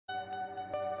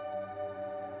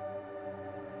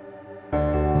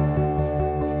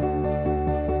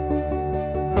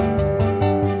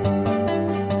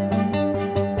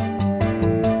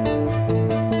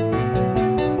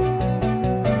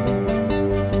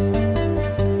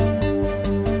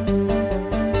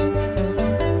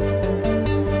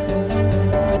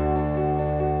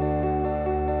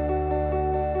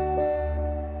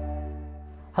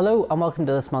Hello and welcome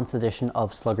to this month's edition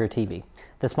of Slugger TV.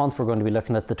 This month we're going to be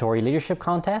looking at the Tory leadership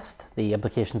contest, the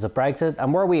implications of Brexit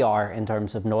and where we are in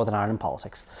terms of Northern Ireland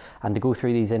politics. And to go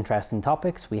through these interesting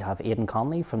topics we have Aodhán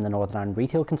Connolly from the Northern Ireland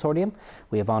Retail Consortium,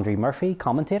 we have Andrée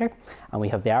Murphy-commentator, and we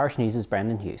have the Irish News'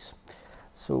 Brendan Hughes.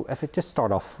 So if I just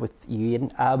start off with you,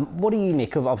 Aodhán, what do you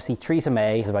make of, obviously Theresa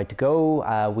May is about to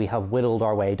go, we have whittled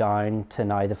our way down to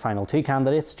now the final two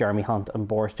candidates, Jeremy Hunt and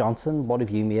Boris Johnson. What have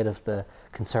you made of the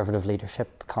Conservative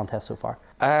leadership contest so far?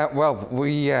 Well,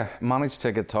 we managed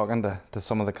to get talking to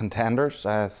some of the contenders.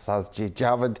 Sajid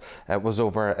Javid was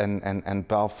over in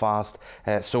Belfast,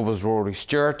 so was Rory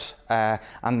Stewart,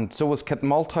 and so was Kit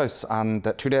Malthouse. And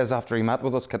 2 days after he met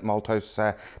with us, Kit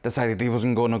Malthouse decided he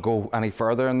wasn't going to go any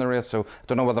further in the race. So I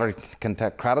don't know whether I can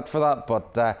take credit for that,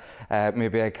 but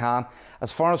maybe I can.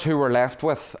 As far as who we're left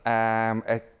with,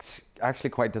 it's actually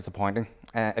quite disappointing.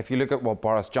 If you look at what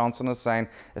Boris Johnson is saying,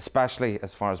 especially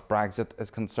as far as Brexit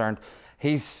is concerned,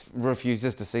 he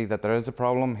refuses to see that there is a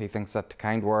problem. He thinks that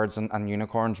kind words and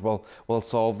unicorns will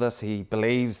solve this. He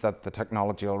believes that the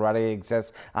technology already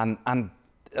exists, and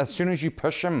as soon as you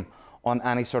push him on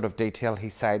any sort of detail, he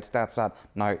sidesteps that.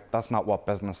 Now, that's not what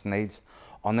business needs.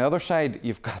 On the other side,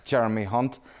 you've got Jeremy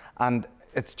Hunt, and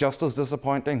it's just as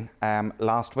disappointing.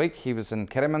 Last week he was in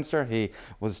Kidderminster. He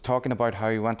was talking about how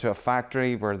he went to a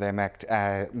factory where they make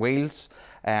wheels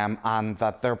and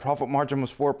that their profit margin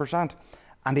was 4%.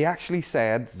 And he actually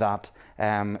said that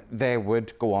they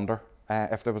would go under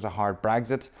if there was a hard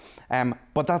Brexit.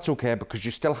 But that's okay, because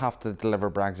you still have to deliver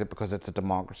Brexit because it's a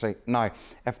democracy. Now,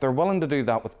 if they're willing to do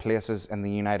that with places in the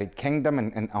United Kingdom,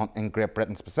 in Great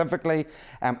Britain specifically,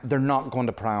 they're not going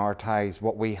to prioritise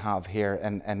what we have here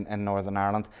in Northern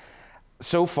Ireland.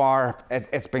 So far,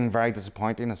 it's been very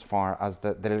disappointing as far as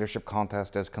the leadership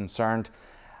contest is concerned.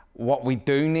 What we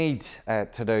do need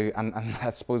to do, and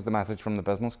I suppose the message from the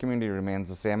business community remains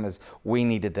the same, is we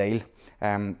need a deal.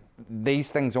 These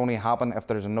things only happen if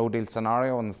there's a no-deal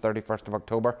scenario on the 31st of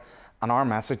October, and our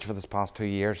message for this past 2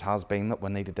 years has been that we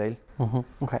need a deal.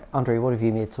 Okay, Andrée, what have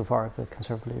you made so far of the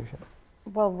Conservative leadership?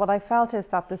 Well, what I felt is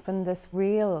that there's been this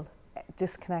real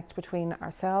disconnect between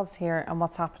ourselves here and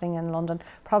what's happening in London,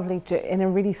 probably in a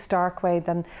really stark way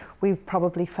than we've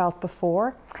probably felt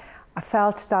before. I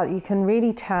felt that you can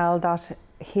really tell that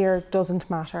here doesn't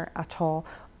matter at all.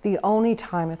 The only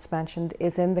time it's mentioned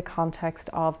is in the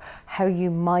context of how you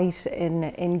might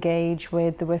engage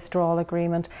with the withdrawal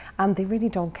agreement, and they really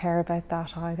don't care about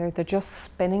that either. They're just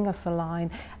spinning us a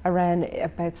line around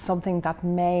about something that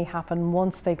may happen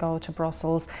once they go to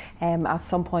Brussels at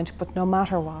some point, but no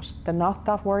matter what, they're not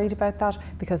that worried about that,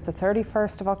 because the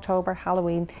 31st of October,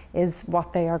 Halloween, is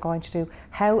what they are going to do.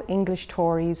 How English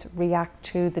Tories react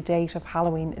to the date of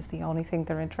Halloween is the only thing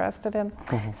they're interested in.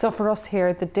 So for us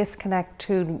here, the disconnect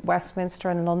to Westminster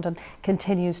and London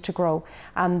continues to grow,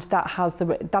 and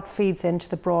that feeds into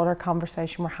the broader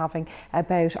conversation we're having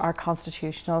about our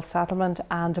constitutional settlement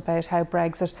and about how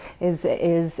Brexit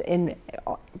is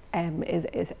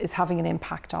having an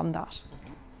impact on that.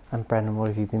 And Brendan, what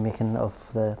have you been making of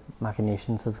the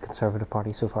machinations of the Conservative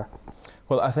Party so far?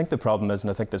 Well, I think the problem is,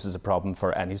 and I think this is a problem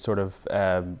for any sort of,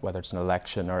 whether it's an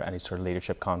election or any sort of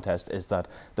leadership contest, is that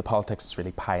the politics is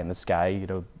really pie in the sky. You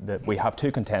know, we have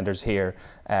two contenders here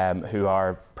who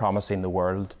are promising the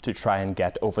world to try and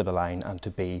get over the line and to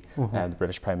be the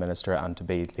British Prime Minister and to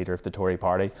be leader of the Tory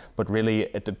party. But really,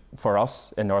 for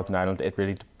us in Northern Ireland, it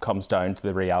really comes down to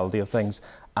the reality of things.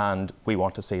 And we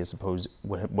want to see, I suppose,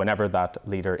 whenever that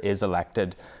leader is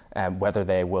elected, whether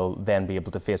they will then be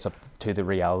able to face up to the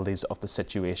realities of the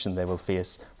situation they will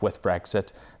face with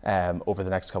Brexit over the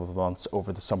next couple of months,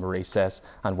 over the summer recess,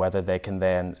 and whether they can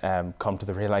then come to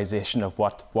the realisation of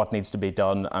what needs to be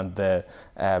done and the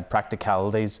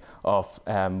practicalities of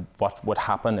what would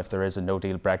happen if there is a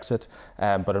no-deal Brexit.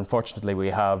 But unfortunately, we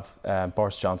have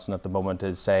Boris Johnson at the moment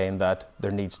is saying that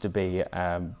there needs to be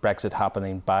Brexit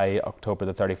happening by October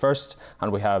the 31st,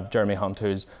 and we have Jeremy Hunt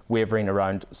who's wavering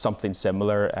around something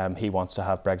similar. He wants to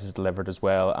have Brexit delivered as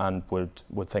well, and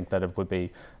would think that it would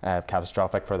be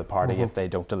catastrophic for the party if they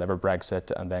don't deliver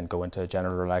Brexit and then go into a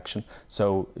general election.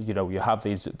 So, you know, you have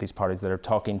these parties that are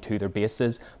talking to their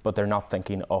bases, but they're not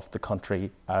thinking of the country,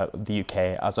 the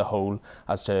UK as a whole,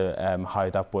 as to how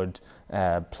that would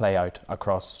play out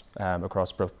across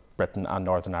both Britain and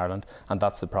Northern Ireland, and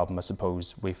that's the problem I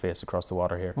suppose we face across the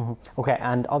water here. Okay,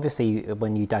 and obviously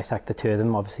when you dissect the two of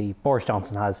them, obviously Boris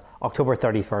Johnson has October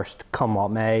 31st, come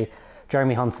what may.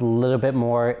 Jeremy Hunt's a little bit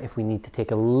more, if we need to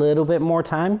take a little bit more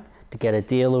time to get a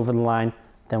deal over the line,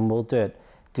 then we'll do it.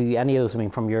 Do any of those, I mean,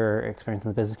 from your experience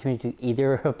in the business community,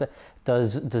 either of the,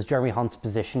 does Jeremy Hunt's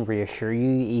position reassure you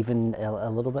even a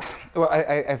little bit? Well,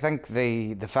 I think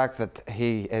the fact that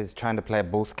he is trying to play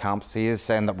both camps, he is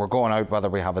saying that we're going out whether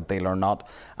we have a deal or not,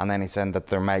 and then he's saying that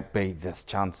there might be this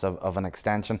chance of an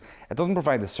extension. It doesn't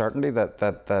provide the certainty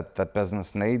that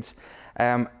business needs.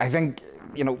 I think,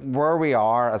 you know, where we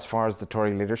are as far as the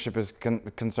Tory leadership is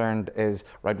concerned is,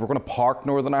 right, we're going to park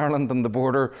Northern Ireland on the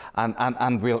border,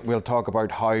 and we'll talk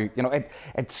about how, you know,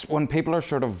 it's when people are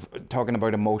sort of talking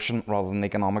about emotion rather than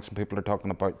economics, and people are talking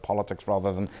about politics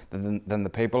rather than the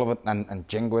people of it, and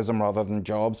jingoism rather than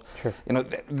jobs. Sure. You know,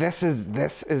 this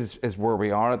is where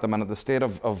we are at the minute. The state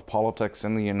of politics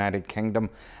in the United Kingdom,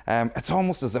 it's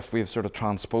almost as if we've sort of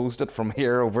transposed it from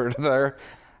here over to there.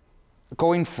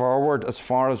 Going forward, as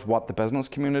far as what the business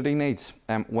community needs,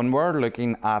 when we're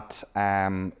looking at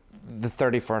the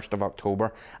 31st of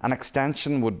October, an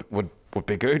extension would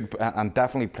be good and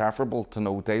definitely preferable to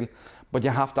no deal. But you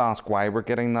have to ask why we're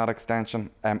getting that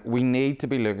extension. We need to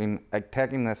be looking at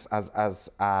taking this as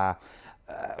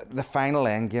the final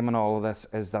end game in all of this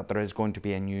is that there is going to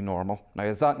be a new normal. Now,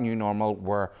 is that new normal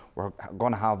where we're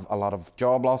going to have a lot of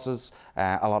job losses,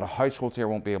 a lot of households here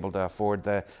won't be able to afford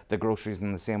the groceries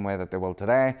in the same way that they will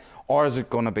today, or is it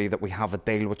going to be that we have a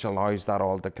deal which allows that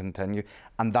all to continue?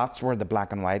 And that's where the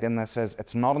black and white in this is.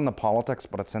 It's not in the politics,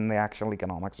 but it's in the actual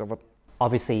economics of it.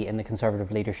 Obviously, in the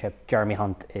Conservative leadership, Jeremy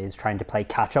Hunt is trying to play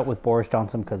catch up with Boris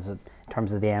Johnson because in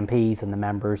terms of the MPs and the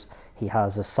members, he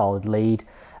has a solid lead.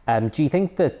 Do you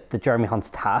think that Jeremy Hunt's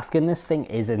task in this thing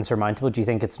is insurmountable? Do you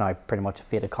think it's now pretty much a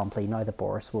fait accompli now that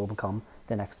Boris will become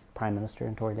the next Prime Minister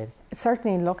and Tory leader? It's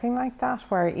certainly looking like that,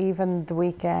 where even the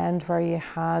weekend where you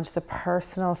had the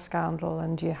personal scandal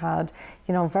and you had,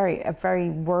 you know, a very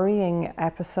worrying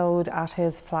episode at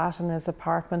his flat in his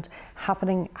apartment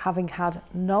happening, having had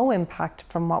no impact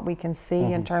from what we can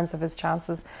see in terms of his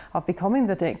chances of becoming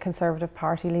the Conservative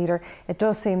Party leader, it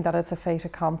does seem that it's a fait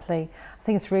accompli. I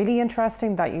think it's really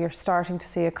interesting that you're starting to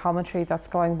see a commentary that's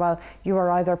going, well, you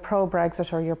are either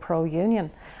pro-Brexit or you're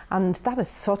pro-Union. And that is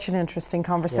such an interesting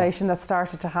conversation that's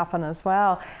started to happen as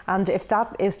well. And if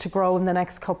that is to grow in the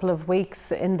next couple of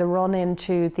weeks in the run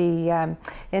into the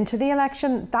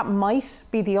election, that might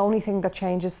be the only thing that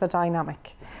changes the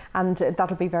dynamic. And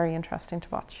that'll be very interesting to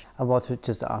watch. And what,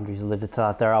 just Andrew's alluded to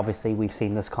that there, obviously we've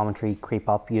seen this commentary creep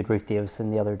up. You had Ruth Davison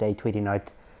the other day tweeting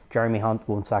out, Jeremy Hunt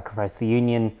won't sacrifice the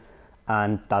Union,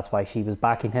 and that's why she was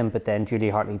backing him. But then Julie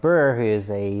Hartley-Brewer, who is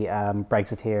a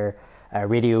Brexiteer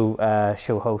radio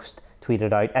show host,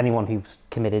 tweeted out, anyone who's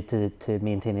committed to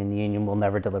maintaining the Union will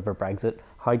never deliver Brexit.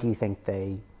 How do you think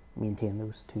they maintain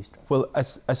those two strands? Well, I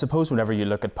suppose whenever you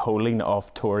look at polling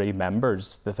of Tory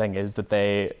members, the thing is that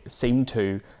they seem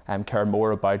to care more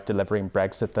about delivering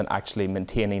Brexit than actually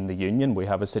maintaining the Union. We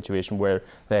have a situation where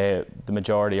the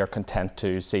majority are content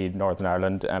to see Northern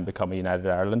Ireland become a United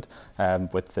Ireland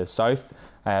with the South.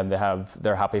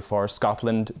 They're happy for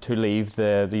Scotland to leave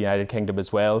the United Kingdom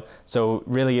as well. So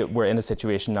really we're in a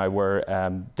situation now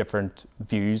where different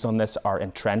views on this are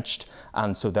entrenched,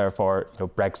 and so therefore, you know,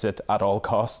 Brexit at all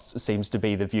costs seems to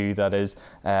be the view that is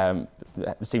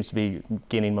seems to be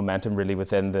gaining momentum really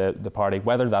within the party.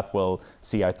 Whether that will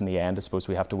see out in the end, I suppose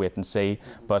we have to wait and see.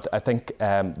 But I think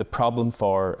the problem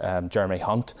for Jeremy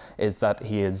Hunt is that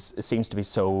he seems to be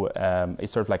so he's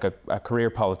sort of like a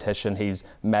career politician. He's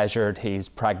measured, he's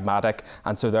pragmatic,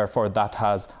 and so therefore that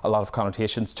has a lot of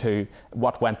connotations to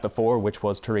what went before, which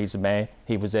was Theresa May.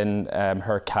 He was in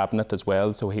her cabinet as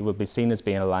well, so he will be seen as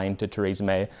being aligned to Theresa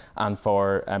May. And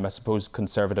for I suppose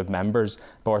Conservative members,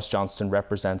 Boris Johnson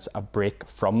represents a break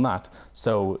from that,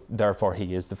 so therefore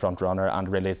he is the front runner, and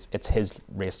really it's his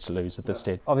race to lose at this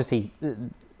stage. Obviously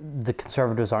the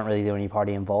Conservatives aren't really the only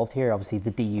party involved here. Obviously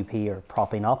the DUP are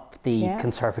propping up the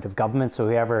Conservative government, so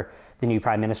whoever the new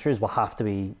Prime Minister is will have to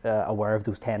be aware of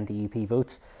those 10 DUP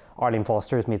votes. Arlene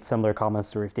Foster has made similar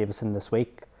comments to Ruth Davison this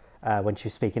week when she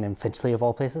was speaking in Finchley of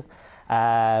all places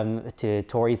to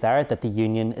Tories there, that the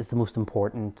Union is the most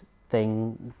important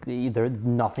thing.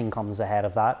 Nothing comes ahead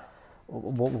of that.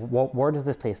 Where does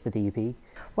this place the DUP?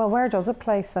 Well, where does it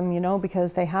place them, you know,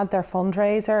 because they had their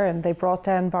fundraiser and they brought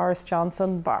down Boris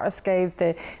Johnson. Boris gave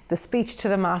the speech to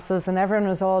the masses and everyone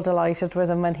was all delighted with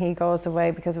him when he goes away,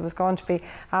 because it was going to be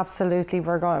absolutely,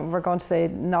 we're going to say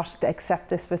not accept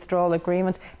this withdrawal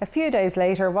agreement. A few days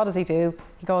later, what does he do?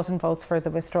 He goes and votes for the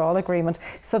withdrawal agreement.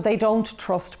 So they don't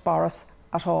trust Boris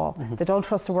at all. They don't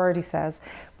trust a word he says.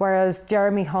 Whereas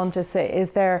Jeremy Hunt is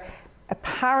there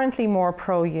apparently more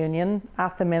pro-union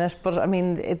at the minute, but I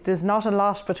mean, there's not a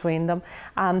lot between them.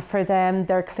 And for them,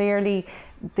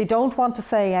 they don't want to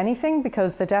say anything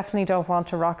because they definitely don't want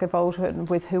to rock a boat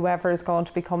with whoever is going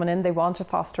to be coming in. They want to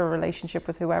foster a relationship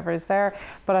with whoever is there.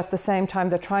 But at the same time,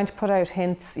 they're trying to put out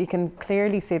hints. You can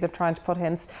clearly see they're trying to put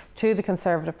hints to the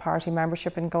Conservative Party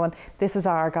membership and going, this is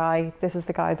our guy. This is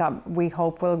the guy that we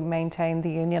hope will maintain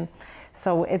the union.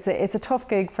 So it's a tough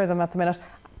gig for them at the minute.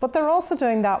 But they're also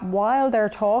doing that while they're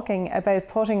talking about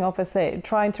putting up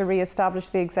trying to re-establish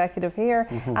the executive here,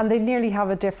 and they nearly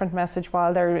have a different message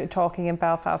while they're talking in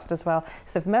Belfast as well.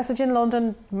 So they've message in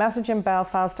London, message in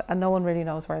Belfast, and no one really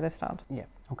knows where they stand. Yeah,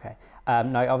 okay.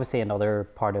 Now, obviously, another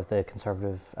part of the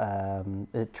Conservative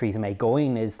Theresa May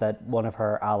going is that one of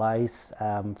her allies,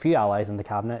 few allies in the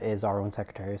cabinet, is our own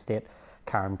Secretary of State,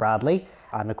 Karen Bradley.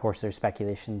 And of course there's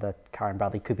speculation that Karen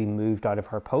Bradley could be moved out of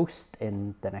her post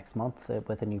in the next month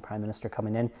with a new Prime Minister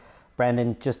coming in.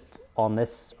 Brendan, just on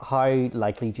this, how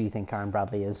likely do you think Karen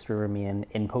Bradley is to remain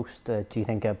in post? Do you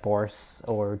think Boris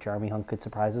or Jeremy Hunt could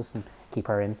surprise us and keep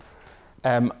her in?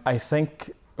 I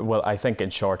think in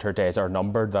short her days are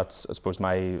numbered. That's, I suppose,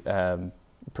 my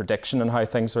prediction on how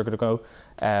things are going to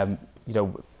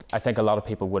go. I think a lot of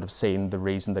people would have seen the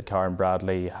reason that Karen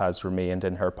Bradley has remained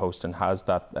in her post and has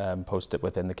that post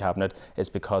within the cabinet is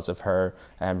because of her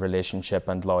relationship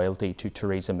and loyalty to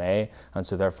Theresa May, and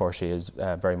so therefore she is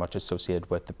very much associated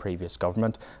with the previous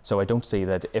government. So I don't see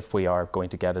that if we are going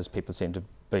to get, as people seem to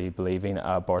be believing,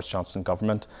 a Boris Johnson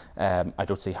government, I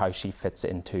don't see how she fits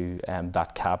into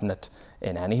that cabinet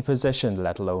in any position,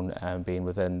 let alone being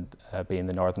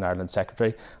the Northern Ireland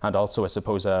Secretary. And also, I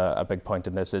suppose, a big point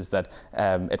in this is that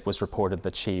it was reported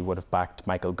that she would have backed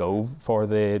Michael Gove for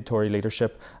the Tory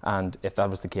leadership, and if that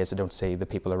was the case, I don't see the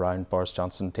people around Boris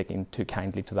Johnson taking too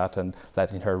kindly to that and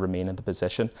letting her remain in the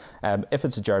position. If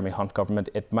it's a Jeremy Hunt government,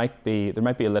 there might be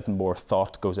a little more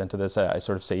thought goes into this. I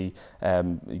sort of see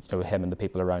him and the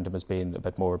people around him as being a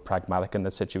bit more pragmatic in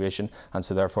this situation, and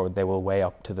so therefore they will weigh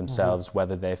up to themselves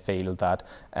whether they feel that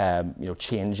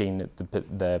changing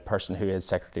the person who is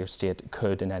Secretary of State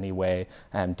could in any way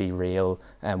derail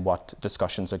what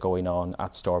discussions are going on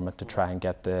at Stormont to try and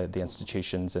get the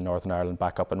institutions in Northern Ireland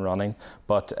back up and running.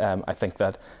 But I think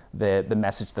that the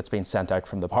message that's been sent out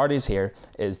from the parties here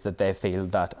is that they feel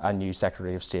that a new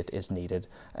Secretary of State is needed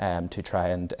to try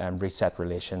and reset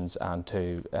relations and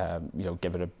to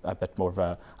give it a bit more of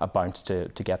a bounce to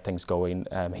get things going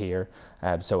here.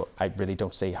 So I really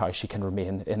don't see how she can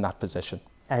remain in that position.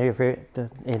 In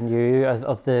view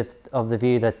of the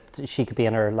view that she could be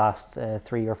in her last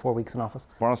 3 or 4 weeks in office?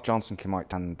 Boris Johnson came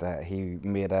out and he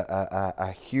made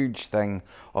a huge thing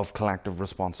of collective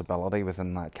responsibility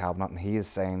within that cabinet, and he is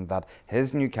saying that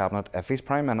his new cabinet, if he's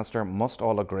Prime Minister, must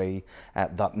all agree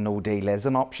that no deal is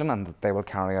an option and that they will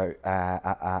carry out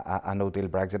a no deal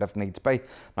Brexit if needs be.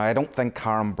 Now, I don't think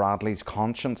Karen Bradley's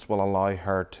conscience will allow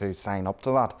her to sign up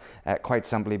to that, quite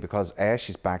simply because A,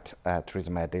 she's backed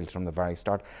Theresa May deals from the very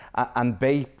start, and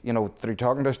B, through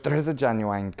talking to us, there is a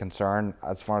genuine concern,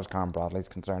 as far as Karen Bradley's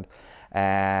concerned,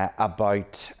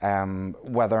 about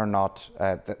whether or not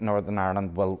that Northern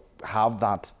Ireland will have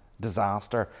that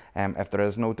disaster if there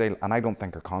is no deal, and I don't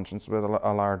think her conscience will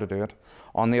allow her to do it.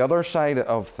 On the other side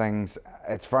of things,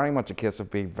 it's very much a case of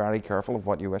be very careful of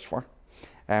what you wish for.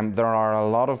 There are a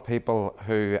lot of people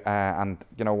who, and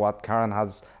you know what, Karen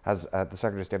has the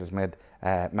Secretary of State has made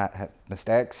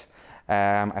mistakes.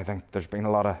 I think there's been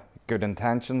a lot of good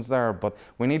intentions there, but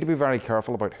we need to be very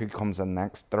careful about who comes in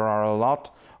next. There are a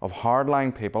lot of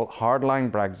hardline people, hardline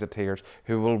Brexiteers,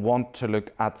 who will want to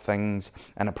look at things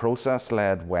in a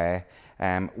process-led way,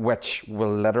 which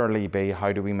will literally be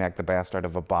how do we make the best out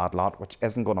of a bad lot, which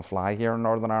isn't going to fly here in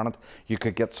Northern Ireland. You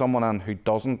could get someone in who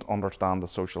doesn't understand the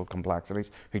social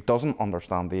complexities, who doesn't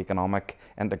understand the economic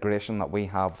integration that we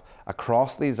have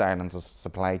across these islands of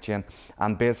supply chain,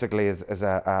 and basically is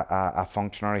a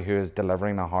functionary who is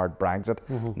delivering a hard Brexit.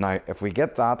 Now, if we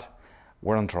get that,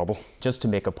 we're in trouble. Just to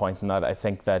make a point on that, I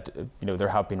think that there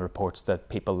have been reports that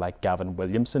people like Gavin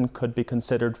Williamson could be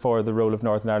considered for the role of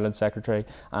Northern Ireland Secretary,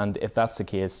 and if that's the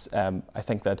case, I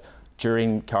think that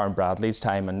during Karen Bradley's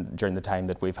time and during the time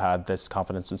that we've had this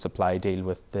confidence and supply deal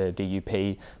with the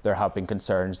DUP, there have been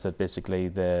concerns that basically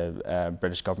the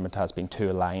British government has been too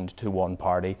aligned to one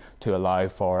party to allow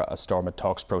for a Stormont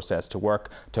talks process to work,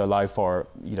 to allow for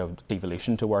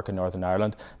devolution to work in Northern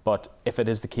Ireland. But if it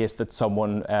is the case that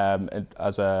someone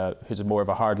who's more of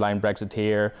a hardline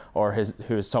Brexiteer, or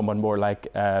who is someone more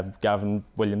like Gavin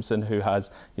Williamson, who has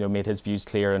made his views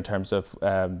clear in terms of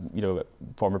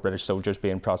former British soldiers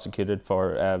being prosecuted suited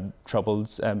for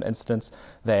troubles incidents,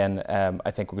 then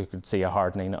I think we could see a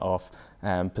hardening of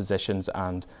positions,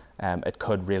 and it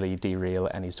could really derail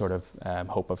any sort of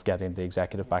hope of getting the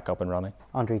executive back up and running.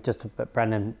 Andrée, just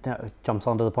Brendan jumps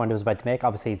onto the point I was about to make.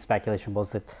 Obviously, the speculation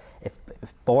was that if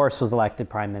Boris was elected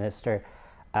Prime Minister,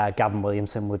 Gavin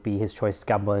Williamson would be his choice.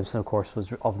 Gavin Williamson, of course,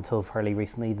 was up until fairly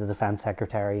recently the Defence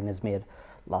Secretary and has made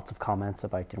lots of comments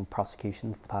about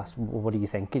prosecutions in the past. What do you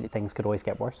think? Things could always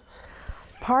get worse?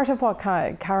 Part of what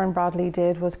Karen Bradley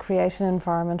did was create an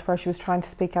environment where she was trying to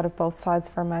speak out of both sides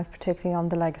of her mouth, particularly on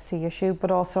the legacy issue, but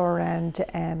also around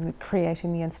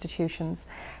creating the institutions.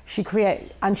 She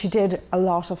did a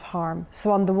lot of harm.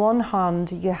 So on the one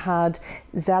hand, you had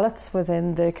zealots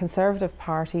within the Conservative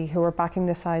Party who were backing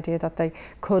this idea that they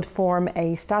could form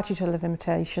a statute of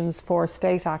limitations for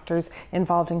state actors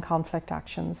involved in conflict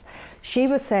actions. She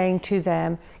was saying to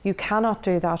them, you cannot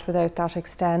do that without that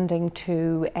extending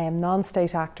to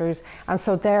non-state actors, and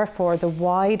so therefore the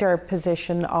wider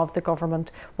position of the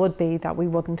government would be that we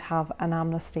wouldn't have an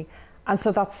amnesty. And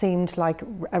so that seemed like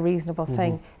a reasonable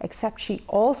thing, except she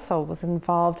also was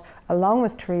involved, along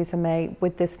with Theresa May,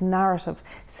 with this narrative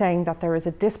saying that there is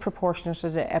a disproportionate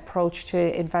approach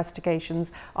to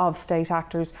investigations of state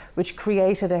actors, which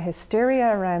created a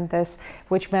hysteria around this,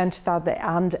 which meant that,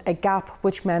 and a gap,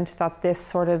 which meant that this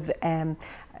sort of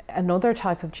another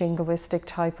type of jingoistic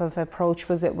type of approach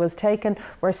was taken,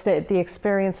 where the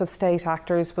experience of state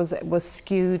actors was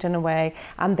skewed in a way,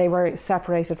 and they were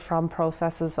separated from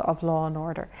processes of law and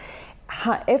order.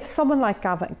 If someone like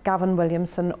Gavin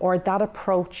Williamson, or that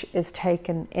approach, is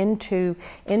taken into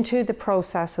the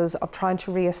processes of trying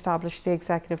to re-establish the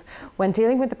executive, when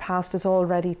dealing with the past is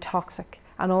already toxic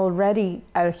and already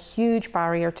a huge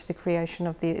barrier to the creation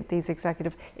of these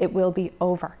executive, it will be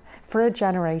over. For a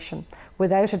generation,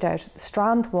 without a doubt,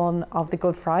 strand one of the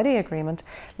Good Friday Agreement,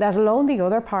 let alone the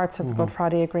other parts of the Good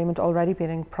Friday Agreement already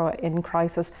being in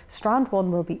crisis, strand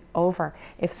one will be over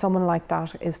if someone like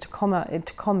that is to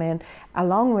come in,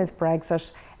 along with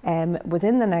Brexit.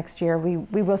 Within the next year,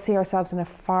 we will see ourselves in a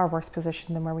far worse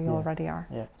position than where we already are.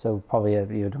 Yeah. So probably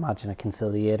you would imagine a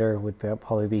conciliator would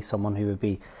probably be someone who would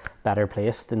be better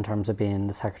placed in terms of being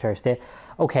the Secretary of State.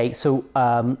 Okay, so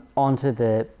on to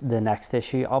the next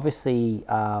issue. Obviously,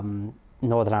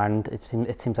 Northern Ireland,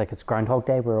 it seems like it's Groundhog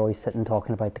Day. We're always sitting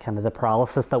talking about the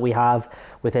paralysis that we have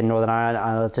within Northern Ireland.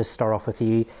 And I'll just start off with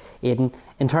you, Aodhán.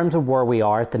 In terms of where we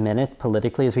are at the minute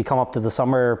politically, as we come up to the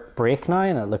summer break now,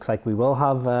 and it looks like we will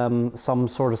have some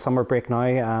sort of summer break now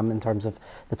in terms of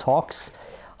the talks,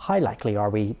 how likely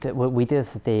are we? We did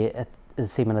this at the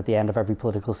seeming at the end of every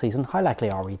political season. How likely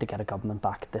are we to get a government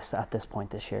back at this point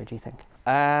this year, do you think?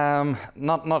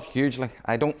 Not hugely.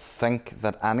 I don't think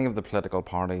that any of the political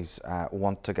parties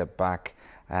want to get back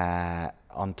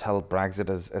until Brexit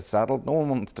is settled. No one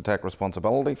wants to take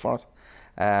responsibility for it.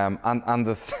 And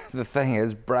the thing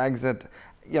is, Brexit,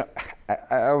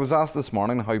 I was asked this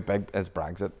morning, how big is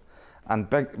Brexit? And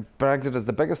Brexit is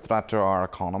the biggest threat to our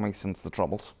economy since the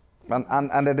Troubles.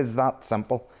 And it is that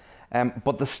simple.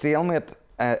 But the stalemate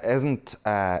isn't,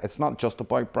 it's not just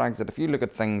about Brexit. If you look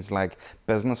at things like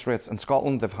business rates, in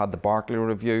Scotland they've had the Barclay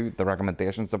Review, the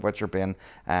recommendations of which are being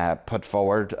put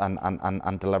forward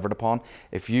and delivered upon.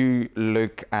 If you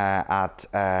look at,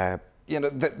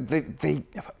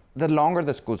 the longer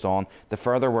this goes on, the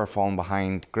further we're falling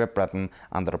behind Great Britain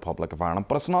and the Republic of Ireland.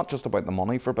 But it's not just about the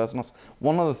money for business.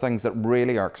 One of the things that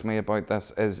really irks me about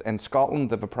this is in Scotland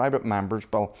they have a private members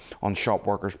bill on shop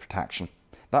workers' protection.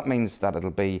 That means that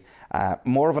it'll be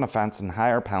more of an offence and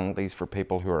higher penalties for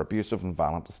people who are abusive and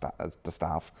violent to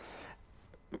staff.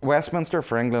 Westminster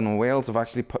for England and Wales have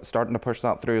actually starting to push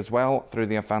that through as well, through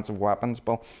the offensive weapons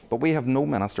bill. But we have no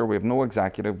minister, we have no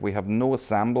executive, we have no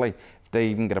assembly if they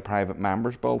even get a private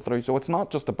members bill through. So it's not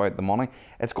just about the money.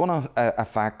 It's going to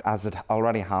affect, as it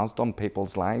already has done,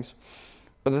 people's lives.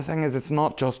 But the thing is, it's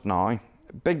not just now.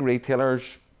 Big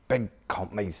retailers, big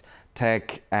companies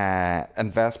take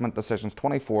investment decisions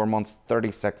 24 months,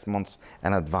 36 months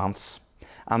in advance.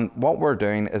 And what we're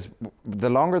doing is, the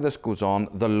longer this goes on,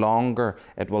 the longer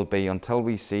it will be until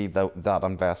we see that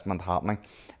investment happening.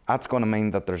 That's going to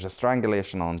mean that there's a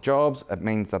strangulation on jobs, it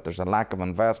means that there's a lack of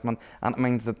investment, and it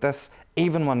means that this,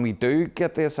 even when we do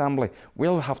get the Assembly,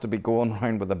 we'll have to be going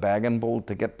around with a begging bowl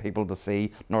to get people to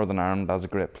see Northern Ireland as a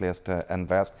great place to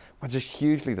invest, which is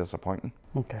hugely disappointing.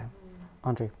 Okay.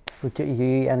 Andrée, are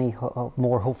you any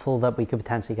more hopeful that we could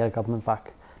potentially get a government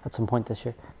back at some point this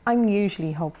year? I'm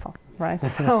usually hopeful, right?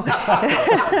 So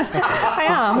I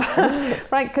am,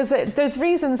 right? Because there's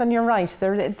reasons, and you're right.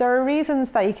 There are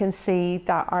reasons that you can see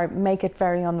that make it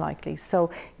very unlikely.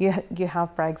 So you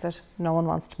have Brexit. No one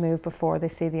wants to move before they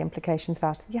see the implications of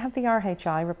that. You have the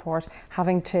RHI report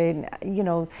having to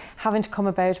come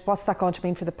about. What's that going to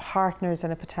mean for the partners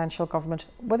in a potential government?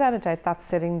 Without a doubt, that's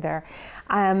sitting there.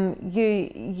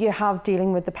 You have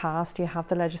dealing with the past. You have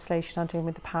the legislation on dealing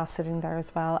with the past sitting there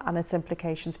as well, and its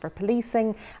implications for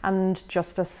policing and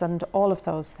justice and all of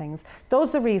those things. Those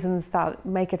are the reasons that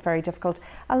make it very difficult,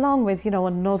 along with,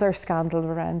 another scandal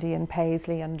around Ian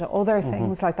Paisley and other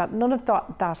things like that. None of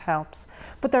that helps.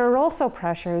 But there are also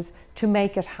pressures to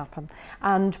make it happen.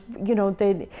 And,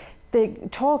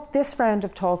 this round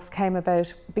of talks came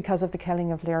about because of the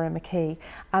killing of Lyra McKee.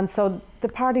 And so the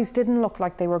parties didn't look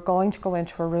like they were going to go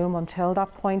into a room until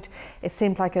that point. It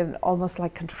seemed like an almost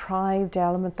like contrived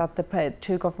element that the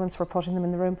two governments were putting them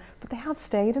in the room, but they have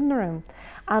stayed in the room.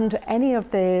 And any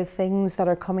of the things that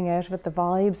are coming out of it, the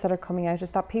vibes that are coming out,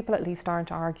 is that people at least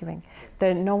aren't arguing.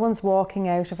 No one's walking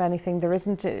out of anything. There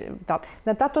isn't that.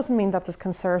 Now, that doesn't mean that there's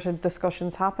concerted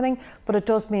discussions happening, but it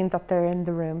does mean that they're in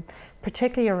the room,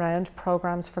 particularly around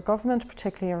programmes for government,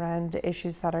 particularly around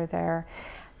issues that are there.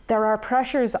 There are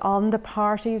pressures on the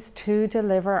parties to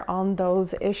deliver on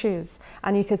those issues,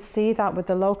 and you could see that with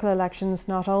the local elections,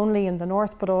 not only in the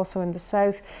north but also in the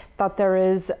south, that there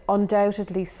is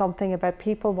undoubtedly something about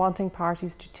people wanting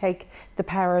parties to take the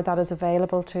power that is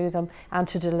available to them and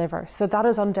to deliver. So that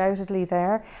is undoubtedly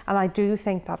there, and I do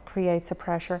think that creates a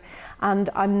pressure, and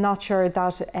I'm not sure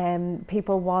that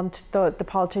people want the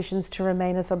politicians to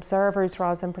remain as observers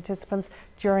rather than participants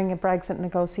during a Brexit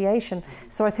negotiation.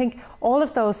 So I think all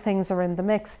of those things are in the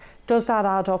mix. Does that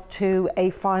add up to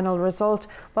a final result?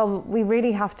 Well, we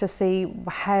really have to see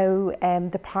how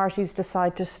the parties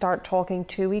decide to start talking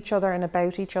to each other and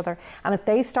about each other. And if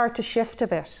they start to shift a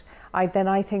bit, then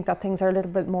I think that things are a little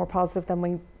bit more positive than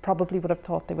we probably would have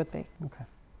thought they would be. Okay,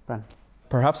 Bren.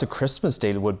 Perhaps a Christmas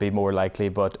deal would be more likely,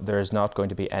 but there is not going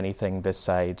to be anything this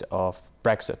side of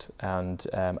Brexit. And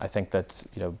I think that,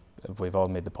 we've all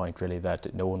made the point really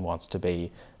that no one wants to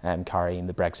be carrying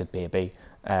the Brexit baby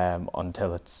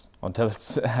until it's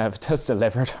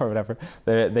delivered or whatever.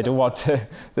 They don't want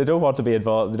to be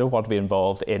involved. They don't want to be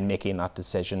involved in making that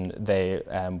decision. They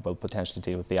will potentially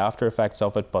deal with the after effects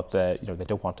of it, but they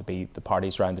don't want to be the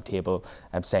parties around the table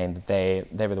saying that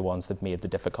they were the ones that made the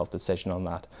difficult decision on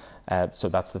that. So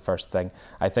that's the first thing.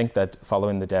 I think that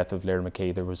following the death of Lyra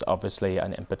McKee, there was obviously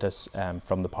an impetus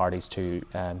from the parties to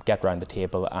get round the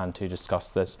table and to discuss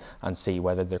this and see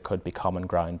whether there could be common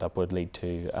ground that would lead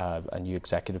to a new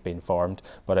executive being formed.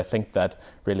 But I think that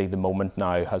really the moment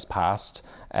now has passed.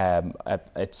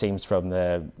 It seems from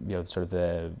the sort of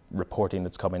the reporting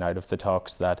that's coming out of the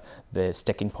talks that the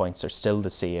sticking points are still the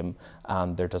same,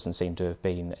 and there doesn't seem to have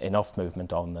been enough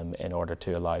movement on them in order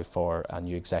to allow for a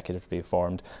new executive to be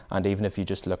formed. And even if you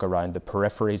just look around the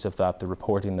peripheries of that, the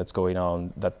reporting that's going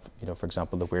on, that for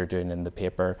example that we're doing in the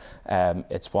paper,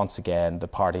 it's once again the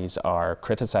parties are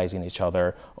criticising each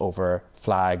other over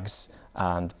flags,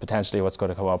 and potentially what's going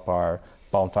to come up are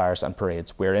bonfires and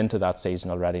parades. We're into that season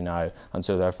already now, and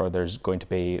so therefore there's going to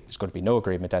be no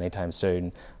agreement anytime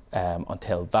soon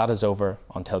until that is over,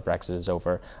 until Brexit is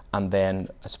over. And then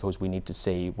I suppose we need to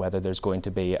see whether there's going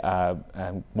to be a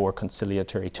more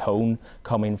conciliatory tone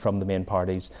coming from the main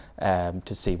parties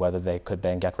to see whether they could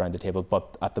then get around the table.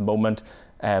 But at the moment,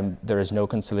 there is no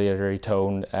conciliatory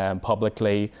tone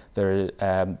publicly.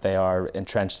 They are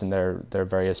entrenched in their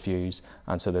various views,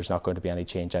 and so there's not going to be any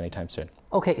change anytime soon.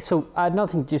 Okay, so another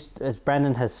thing, just as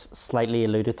Brendan has slightly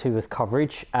alluded to with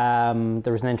coverage,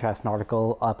 there was an interesting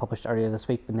article published earlier this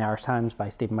week in the Irish Times by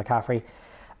Stephen McCaffrey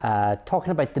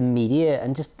talking about the media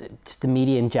and just the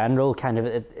media in general, kind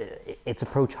of its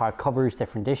approach, how it covers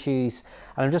different issues.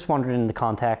 And I'm just wondering in the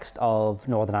context of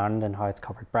Northern Ireland and how it's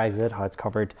covered Brexit, how it's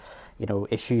covered,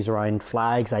 issues around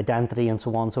flags, identity, and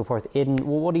so on and so forth. Aidan,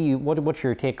 what's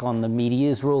your take on the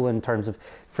media's role in terms of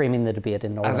framing the debate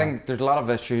in Northern Ireland? I think there's a lot of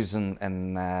issues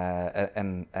in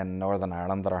Northern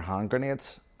Ireland that are hand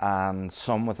grenades, and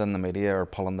some within the media are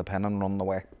pulling the pin and running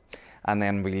away. And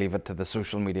then we leave it to the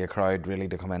social media crowd really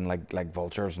to come in like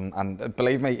vultures. And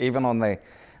believe me, even on the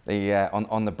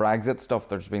Brexit stuff,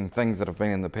 there's been things that have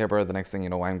been in the paper. The next thing you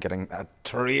know, I'm getting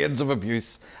trades of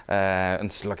abuse.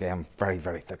 And look, I'm very,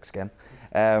 very thick-skinned.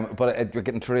 But we're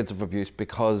getting trades of abuse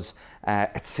because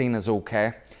it's seen as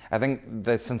okay. I think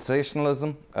the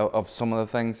sensationalism of some of the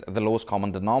things, the lowest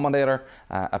common denominator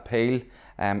appeal,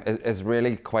 is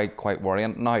really quite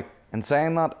worrying. Now, in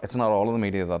saying that, it's not all of the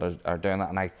media that are doing that,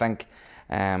 and I think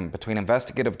between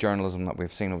investigative journalism that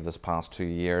we've seen over this past 2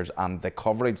 years and the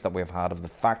coverage that we've had of the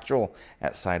factual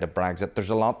side of Brexit, there's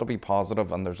a lot to be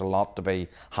positive and there's a lot to be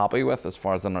happy with as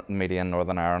far as the media in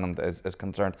Northern Ireland is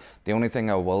concerned. The only thing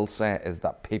I will say is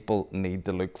that people need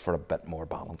to look for a bit more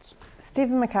balance.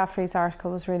 Stephen McCaffrey's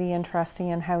article was really interesting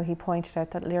in how he pointed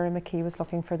out that Lyra McKee was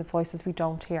looking for the voices we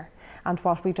don't hear and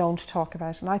what we don't talk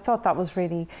about, and I thought that was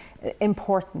really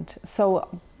important.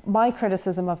 So my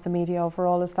criticism of the media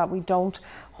overall is that we don't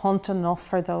hunt enough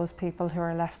for those people who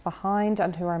are left behind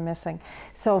and who are missing.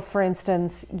 So for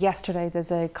instance, yesterday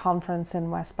there's a conference in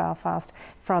West Belfast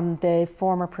from the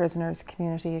former prisoners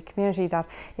community, a community that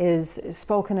is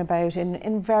spoken about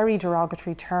in very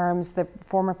derogatory terms, the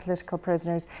former political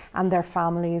prisoners and their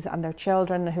families and their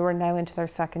children who are now into their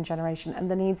second generation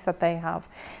and the needs that they have.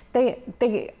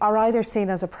 They are either seen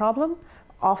as a problem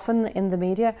often in the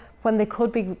media when they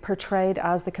could be portrayed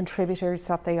as the contributors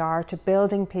that they are to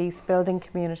building peace, building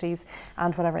communities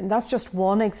and whatever. And that's just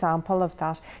one example of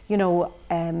that. You know,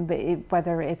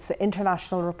 whether it's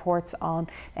international reports on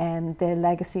the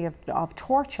legacy of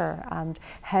torture and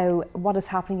how what is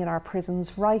happening in our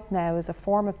prisons right now is a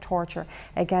form of torture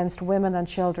against women and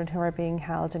children who are being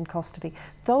held in custody.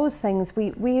 Those things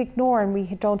we ignore and we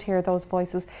don't hear those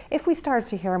voices. If we started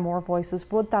to hear more voices,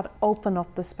 would that open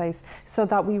up the space so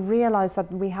that we realise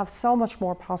that we have so much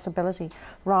more possibility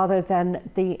rather than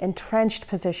the entrenched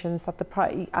positions that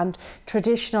and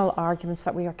traditional arguments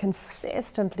that we are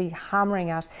consistently hammering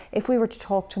at? If we were to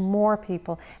talk to more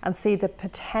people and see the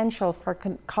potential for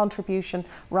contribution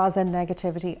rather than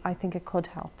negativity, I think it could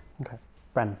help. Okay.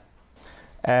 Brendan.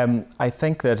 I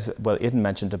think that, well, Aidan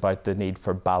mentioned about the need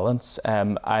for balance.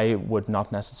 I would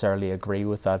not necessarily agree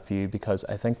with that view, because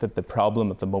I think that the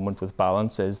problem at the moment with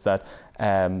balance is that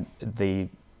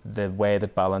the way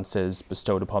that balance is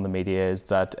bestowed upon the media is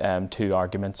that two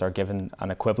arguments are given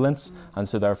an equivalence, and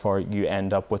so therefore you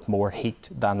end up with more heat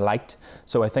than light.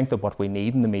 So I think that what we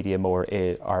need in the media more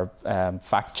are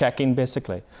fact-checking,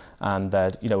 basically. And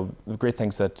that, you know, great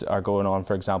things that are going on,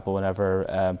 for example,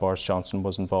 whenever Boris Johnson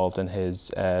was involved in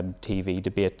his TV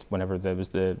debate, whenever there was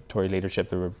the Tory leadership,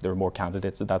 there were more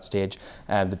candidates at that stage.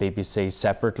 The BBC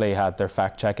separately had their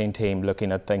fact-checking team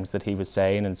looking at things that he was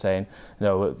saying and saying, you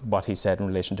know, what he said in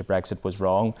relation to Brexit was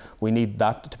wrong. We need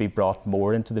that to be brought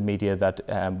more into the media,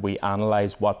 that we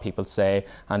analyse what people say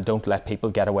and don't let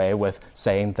people get away with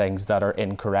saying things that are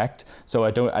incorrect. So I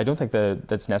don't think that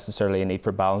that's necessarily a need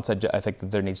for balance. I think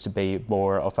that there needs to be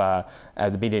more of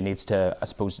the media needs to, I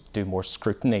suppose, do more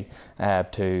scrutiny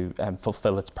to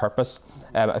fulfil its purpose.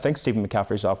 I think Stephen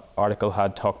McCaffrey's article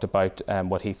had talked about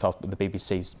what he thought the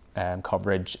BBC's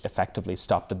coverage effectively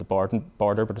stopped at the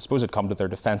border, but I suppose it come to their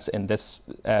defence in this,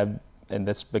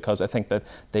 because I think that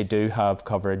they do have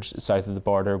coverage south of the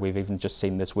border. We've even just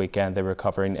seen this weekend they were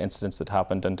covering incidents that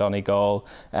happened in Donegal,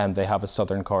 and they have a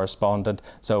southern correspondent.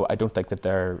 So I don't think that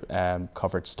their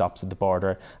coverage stops at the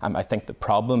border. I think the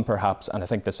problem, perhaps, and I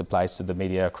think this applies to the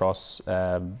media across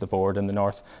the board in the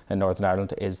north, in Northern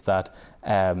Ireland, is that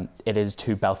it is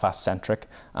too Belfast-centric,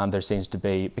 and there seems to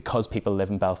be, because people live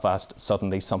in Belfast,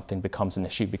 suddenly something becomes an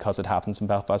issue because it happens in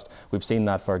Belfast. We've seen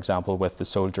that, for example, with the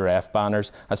Soldier F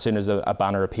banners. As soon as a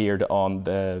banner appeared on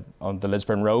the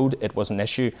Lisburn Road, it was an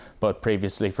issue, but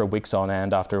previously, for weeks on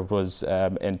end, after it was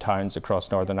in towns across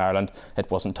Northern Ireland,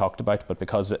 it wasn't talked about. But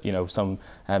because, you know, some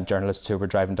journalists who were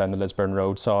driving down the Lisburn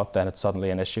Road saw it, then it's suddenly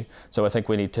an issue. So I think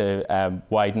we need to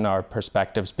widen our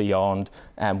perspectives beyond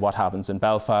what happens in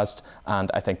Belfast. And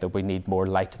I think that we need more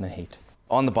light in the heat.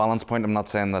 On the balance point, I'm not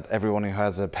saying that everyone who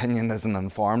has an opinion is an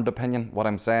informed opinion. What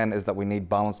I'm saying is that we need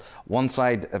balance. One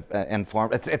side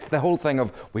informed. It's the whole thing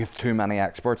of we have too many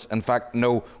experts. In fact,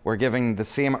 no, we're giving the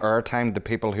same airtime to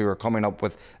people who are coming up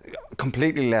with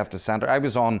completely left of centre. I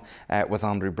was on with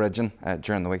Andrew Bridgen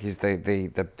during the week. He's the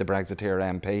Brexiteer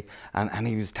MP, and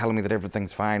he was telling me that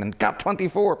everything's fine. And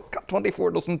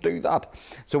GAP24 doesn't do that.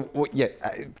 So yeah,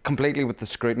 completely with the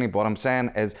scrutiny. But what I'm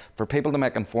saying is, for people to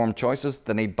make informed choices,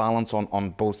 they need balance on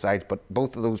both sides, but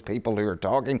both of those people who are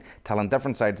telling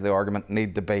different sides of the argument,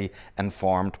 need to be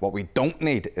informed. What we don't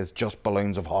need is just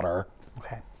balloons of hot air.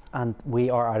 Okay, and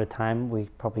we are out of time. We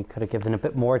probably could have given a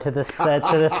bit more to this topic.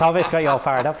 It's got you all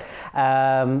fired up.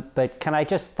 But can I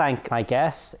just thank my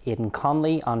guests, Aodhán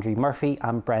Connolly, Andrée Murphy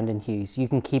and Brendan Hughes. You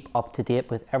can keep up to date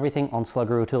with everything on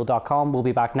sluggerotoole.com. We'll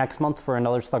be back next month for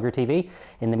another Slugger TV.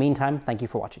 In the meantime, thank you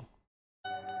for watching.